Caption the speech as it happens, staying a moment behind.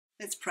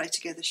Let's pray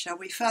together, shall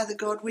we? Father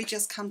God, we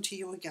just come to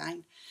you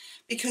again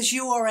because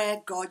you are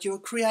our God. You're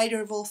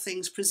creator of all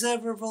things,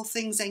 preserver of all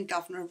things, and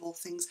governor of all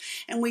things.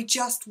 And we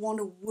just want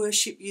to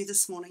worship you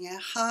this morning. Our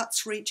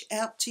hearts reach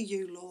out to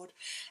you, Lord,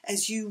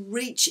 as you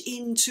reach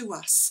into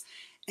us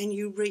and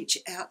you reach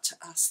out to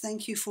us.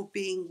 Thank you for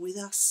being with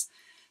us.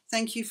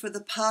 Thank you for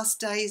the past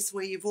days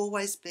where you've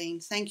always been.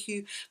 Thank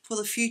you for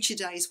the future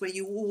days where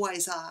you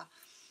always are.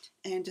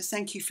 And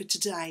thank you for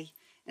today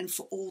and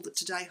for all that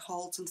today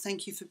holds. And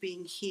thank you for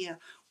being here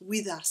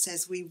with us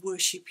as we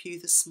worship you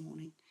this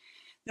morning.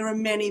 There are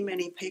many,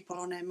 many people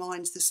on our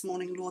minds this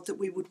morning, Lord, that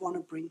we would want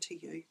to bring to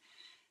you.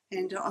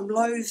 And I'm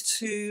loath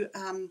to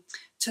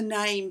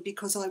name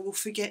because I will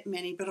forget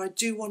many, but I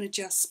do want to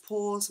just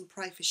pause and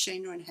pray for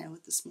Sheena and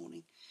Howard this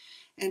morning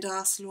and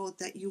ask, Lord,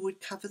 that you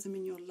would cover them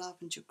in your love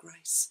and your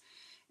grace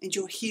and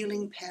your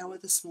healing power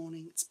this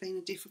morning. It's been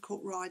a difficult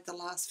ride the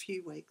last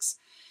few weeks.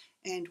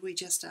 And we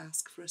just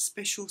ask for a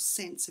special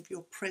sense of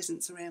your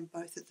presence around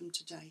both of them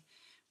today.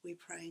 We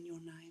pray in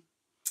your name.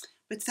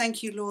 But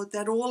thank you, Lord,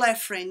 that all our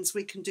friends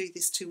we can do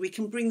this to. We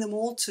can bring them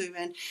all to,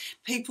 and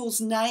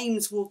people's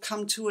names will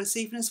come to us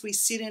even as we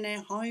sit in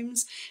our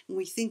homes and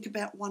we think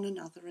about one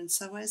another. And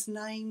so as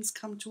names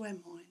come to our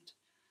mind,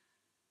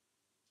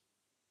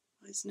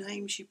 those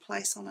names you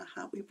place on our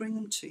heart, we bring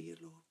them to you,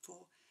 Lord, for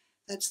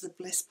that's the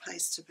blessed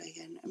place to be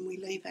in. And we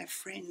leave our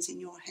friends in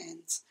your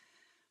hands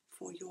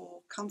for your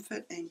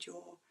comfort and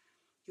your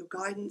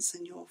guidance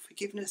and your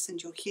forgiveness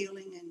and your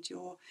healing and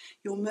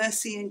your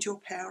mercy and your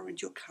power and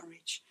your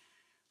courage.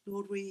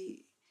 Lord,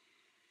 we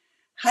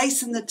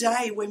hasten the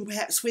day when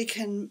perhaps we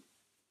can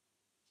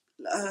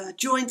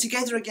join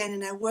together again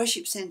in our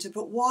worship centre,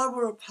 but while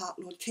we're apart,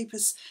 Lord, keep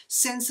us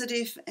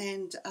sensitive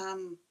and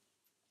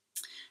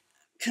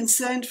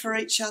concerned for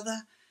each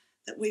other,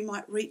 that we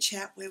might reach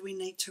out where we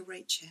need to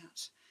reach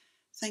out.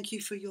 Thank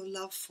you for your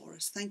love for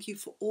us. Thank you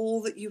for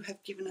all that you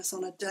have given us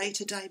on a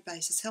day-to-day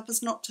basis. Help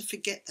us not to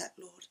forget that,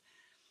 Lord.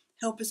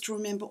 Help us to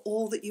remember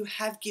all that you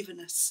have given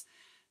us.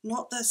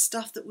 Not the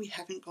stuff that we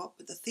haven't got,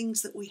 but the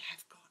things that we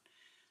have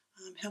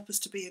got. Help us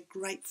to be a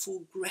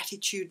grateful,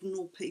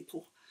 gratitudinal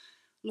people.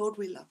 Lord,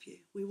 we love you.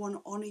 We want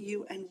to honour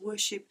you and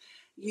worship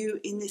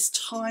you in this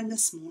time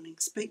this morning.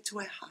 Speak to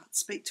our hearts,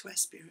 speak to our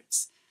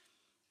spirits.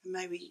 And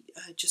may we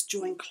just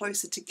join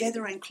closer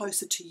together and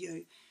closer to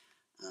you.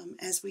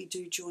 As we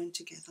do join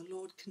together.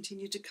 Lord,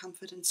 continue to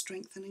comfort and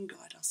strengthen and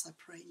guide us, I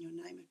pray in your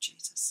name of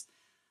Jesus.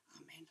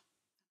 Amen.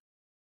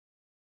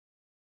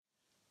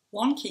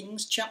 1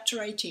 Kings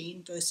chapter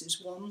 18 verses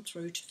 1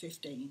 through to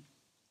 15.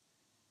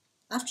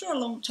 After a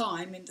long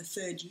time, in the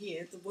 3rd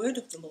year, the word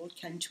of the Lord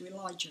came to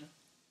Elijah.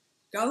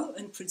 Go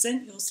and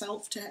present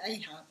yourself to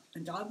Ahab,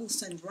 and I will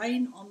send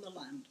rain on the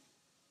land.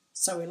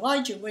 So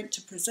Elijah went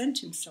to present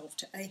himself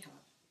to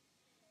Ahab.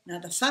 Now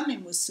the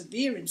famine was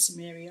severe in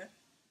Samaria,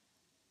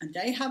 and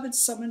Ahab had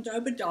summoned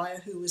Obadiah,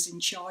 who was in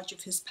charge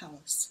of his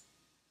palace.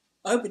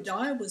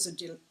 Obadiah was a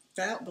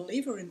devout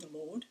believer in the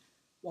Lord.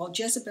 While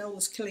Jezebel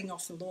was killing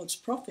off the Lord's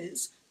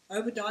prophets,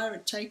 Obadiah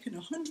had taken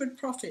 100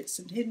 prophets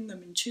and hidden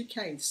them in 2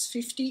 caves,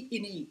 50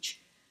 in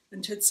each,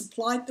 and had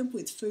supplied them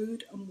with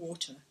food and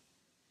water.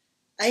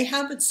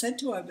 Ahab had said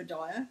to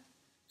Obadiah,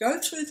 Go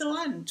through the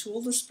land to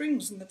all the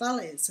springs and the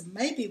valleys, and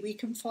maybe we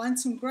can find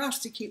some grass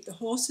to keep the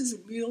horses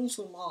and mules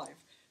alive,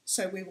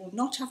 so we will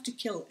not have to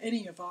kill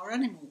any of our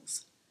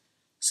animals.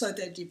 So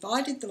they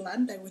divided the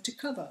land they were to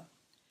cover,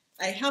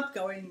 Ahab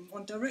going in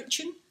one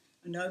direction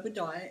and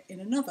Obadiah in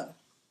another.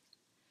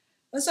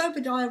 As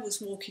Obadiah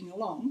was walking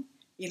along,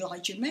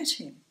 Elijah met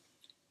him.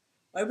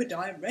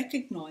 Obadiah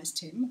recognized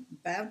him,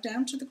 bowed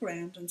down to the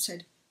ground and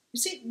said,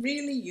 Is it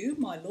really you,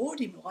 my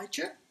lord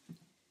Elijah?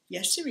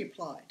 Yes, he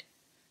replied.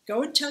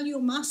 Go and tell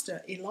your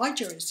master,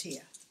 Elijah is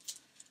here.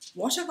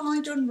 What have I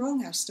done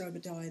wrong, asked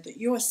Obadiah, that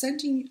you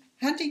are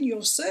handing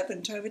your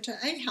servant over to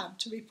Ahab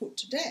to be put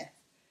to death?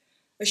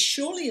 As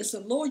surely as the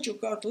Lord your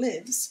God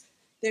lives,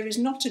 there is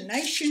not a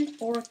nation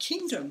or a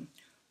kingdom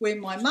where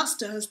my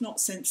master has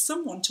not sent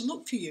someone to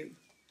look for you.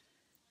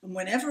 And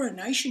whenever a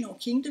nation or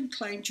kingdom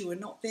claimed you were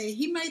not there,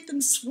 he made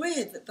them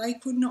swear that they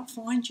could not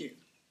find you.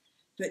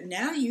 But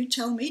now you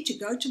tell me to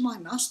go to my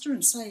master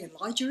and say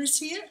Elijah is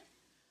here?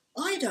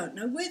 I don't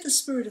know where the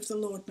Spirit of the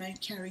Lord may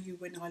carry you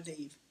when I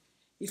leave.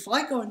 If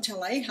I go and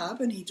tell Ahab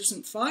and he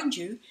doesn't find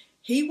you,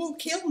 he will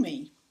kill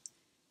me.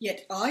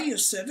 Yet I, your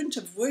servant,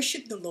 have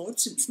worshipped the Lord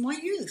since my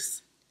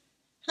youth.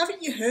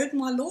 Haven't you heard,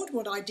 my lord,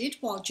 what I did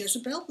while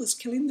Jezebel was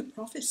killing the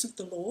prophets of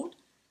the Lord?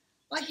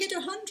 I hid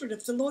 100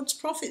 of the Lord's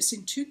prophets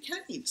in 2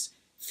 caves,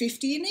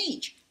 50 in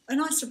each,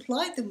 and I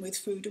supplied them with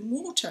food and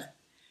water.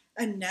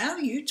 And now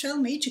you tell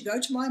me to go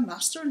to my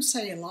master and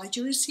say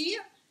Elijah is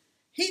here?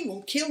 He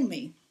will kill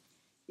me.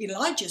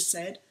 Elijah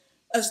said,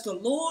 As the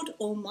Lord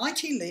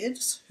Almighty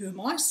lives,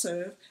 whom I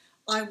serve,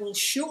 I will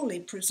surely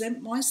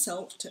present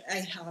myself to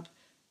Ahab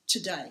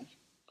today.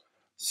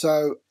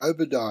 So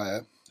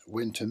Obadiah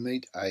went to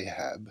meet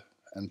Ahab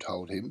and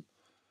told him,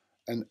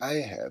 and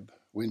Ahab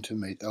went to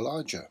meet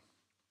Elijah.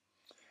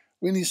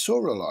 When he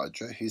saw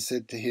Elijah, he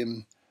said to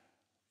him,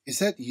 Is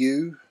that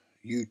you,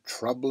 you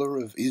troubler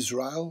of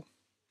Israel?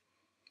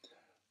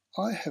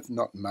 I have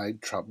not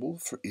made trouble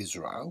for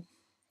Israel,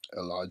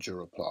 Elijah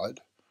replied,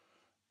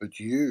 but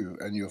you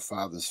and your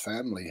father's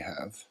family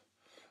have.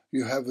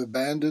 You have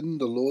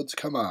abandoned the Lord's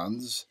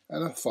commands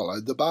and have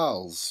followed the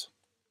Baals.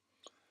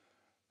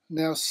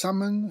 Now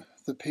summon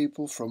the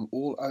people from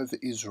all over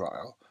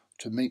Israel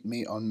to meet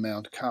me on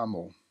Mount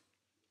Carmel,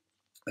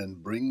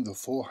 and bring the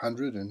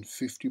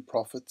 450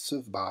 prophets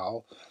of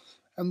Baal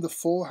and the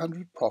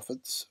 400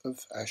 prophets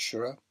of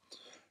Asherah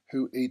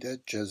who eat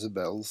at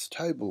Jezebel's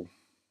table.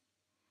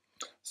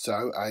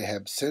 So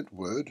Ahab sent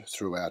word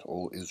throughout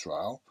all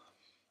Israel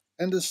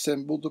and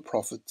assembled the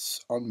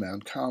prophets on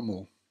Mount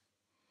Carmel.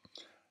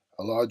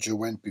 Elijah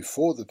went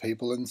before the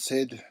people and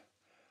said,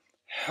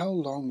 "How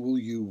long will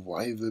you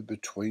waver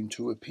between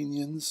two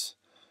opinions?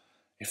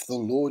 If the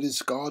Lord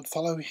is God,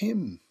 follow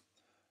him.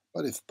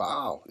 But if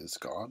Baal is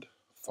God,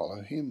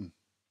 follow him."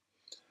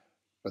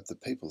 But the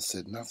people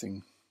said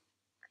nothing.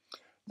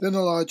 Then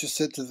Elijah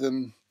said to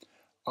them,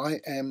 "I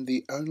am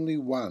the only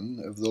one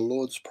of the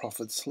Lord's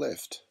prophets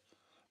left,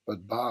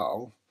 but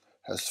Baal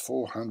has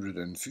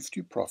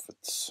 450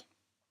 prophets.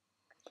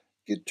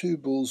 Get 2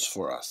 bulls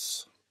for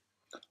us.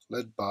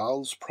 Let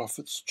Baal's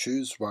prophets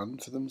choose one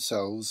for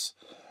themselves,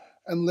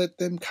 and let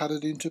them cut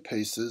it into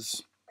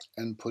pieces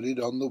and put it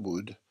on the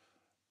wood,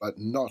 but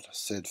not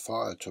set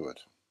fire to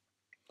it.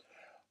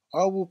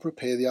 I will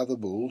prepare the other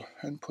bull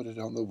and put it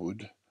on the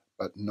wood,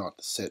 but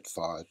not set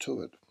fire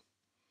to it.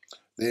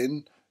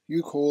 Then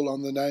you call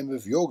on the name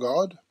of your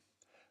God,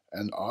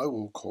 and I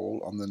will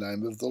call on the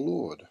name of the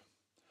Lord,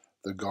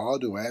 the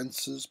God who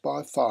answers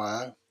by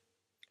fire.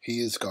 He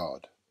is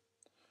God."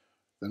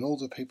 Then all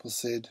the people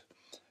said,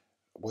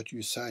 "What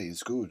you say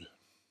is good."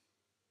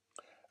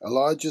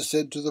 Elijah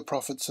said to the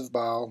prophets of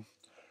Baal,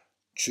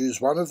 "Choose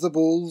one of the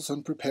bulls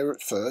and prepare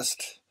it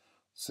first,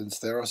 since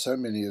there are so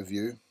many of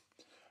you.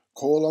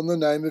 Call on the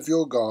name of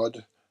your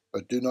God,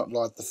 but do not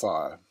light the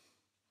fire."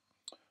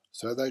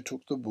 So they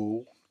took the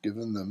bull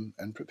given them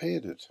and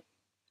prepared it.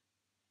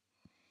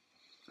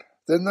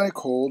 Then they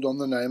called on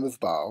the name of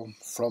Baal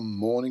from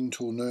morning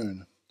till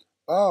noon.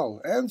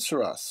 "Baal,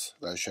 answer us,"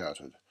 they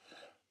shouted.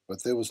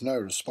 But there was no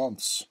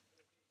response.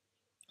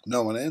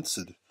 No one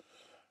answered,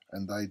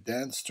 and they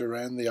danced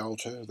around the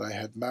altar they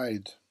had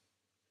made.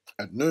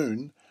 At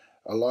noon,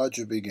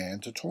 Elijah began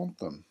to taunt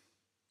them.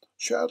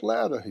 "Shout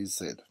louder," he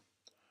said.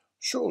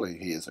 "Surely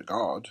he is a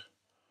god.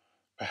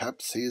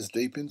 Perhaps he is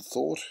deep in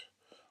thought,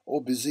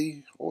 or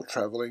busy, or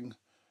travelling.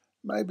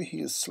 Maybe he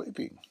is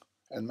sleeping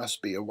and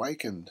must be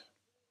awakened."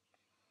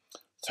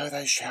 So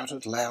they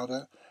shouted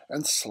louder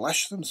and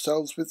slashed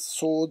themselves with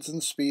swords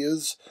and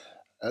spears,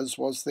 as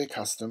was their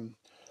custom,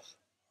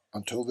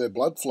 until their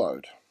blood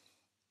flowed.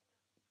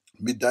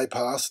 Midday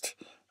passed,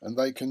 and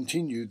they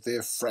continued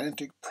their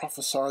frantic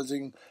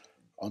prophesying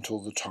until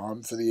the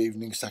time for the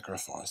evening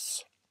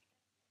sacrifice.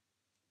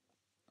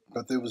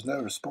 But there was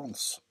no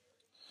response.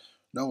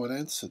 No one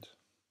answered.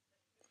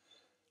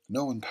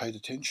 No one paid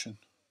attention.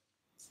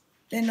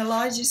 Then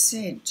Elijah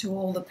said to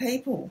all the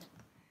people,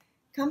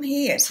 "Come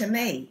here to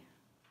me."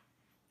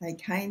 They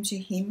came to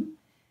him,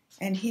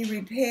 and he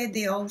repaired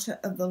the altar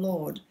of the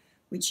Lord,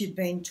 which had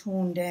been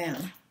torn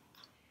down.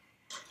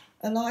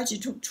 Elijah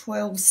took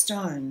 12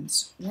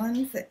 stones,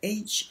 one for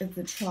each of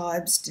the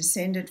tribes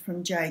descended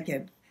from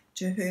Jacob,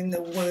 to whom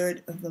the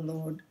word of the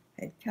Lord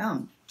had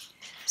come,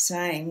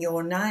 saying,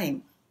 "Your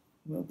name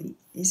will be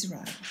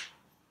Israel."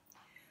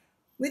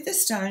 With the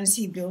stones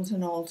he built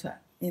an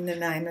altar in the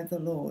name of the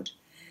Lord,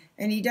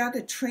 and he dug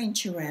a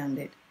trench around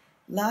it,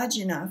 large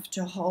enough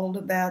to hold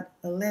about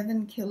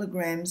 11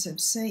 kilograms of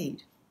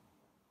seed.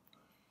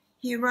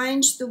 He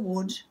arranged the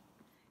wood,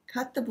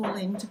 cut the bull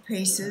into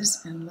pieces,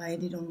 and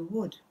laid it on the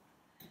wood.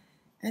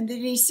 And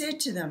then he said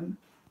to them,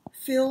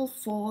 "Fill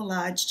 4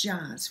 large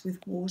jars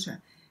with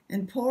water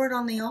and pour it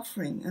on the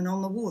offering and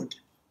on the wood."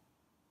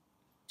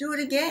 "Do it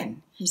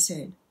again," he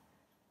said,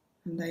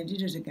 and they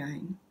did it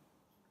again.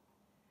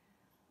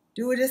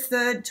 "Do it a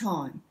 3rd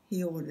time,"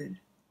 he ordered,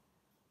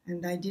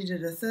 and they did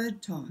it a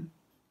 3rd time.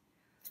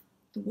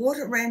 The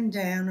water ran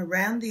down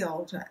around the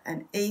altar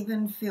and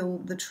even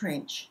filled the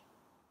trench.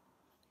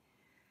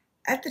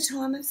 At the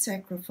time of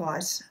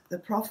sacrifice, the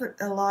prophet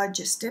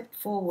Elijah stepped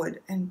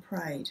forward and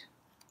prayed,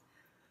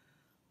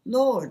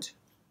 "Lord,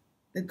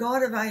 the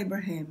God of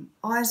Abraham,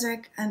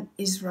 Isaac, and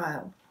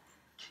Israel,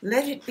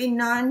 let it be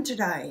known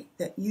today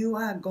that you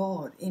are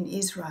God in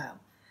Israel,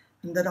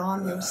 and that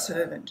I'm your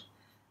servant,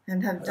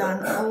 and have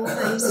done all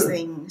these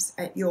things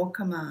at your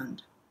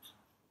command.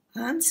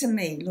 Answer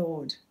me,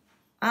 Lord,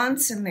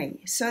 answer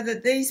me, so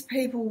that these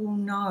people will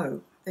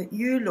know that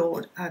you,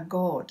 Lord, are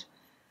God,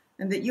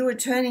 and that you are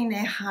turning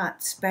their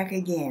hearts back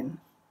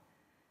again."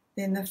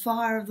 Then the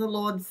fire of the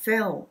Lord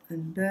fell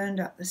and burned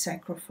up the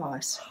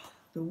sacrifice,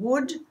 the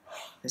wood,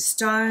 the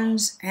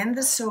stones, and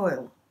the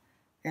soil,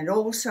 and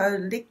also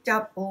licked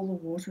up all the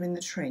water in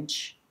the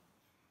trench.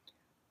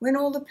 When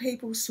all the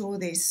people saw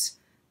this,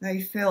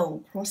 they fell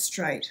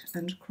prostrate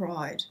and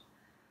cried,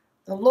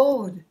 "The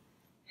Lord,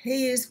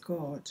 he is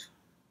God.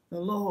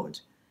 The Lord,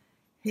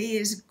 he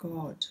is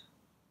God."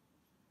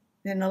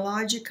 Then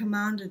Elijah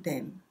commanded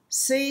them,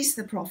 Seize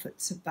the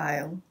prophets of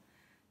Baal.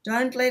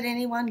 Don't let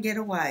anyone get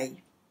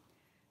away.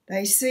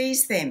 They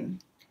seized them,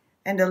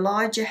 and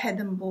Elijah had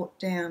them brought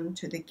down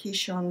to the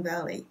Kishon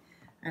Valley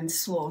and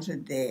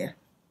slaughtered there.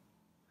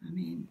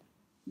 Amen.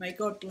 May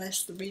God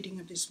bless the reading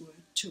of his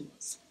word to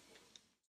us.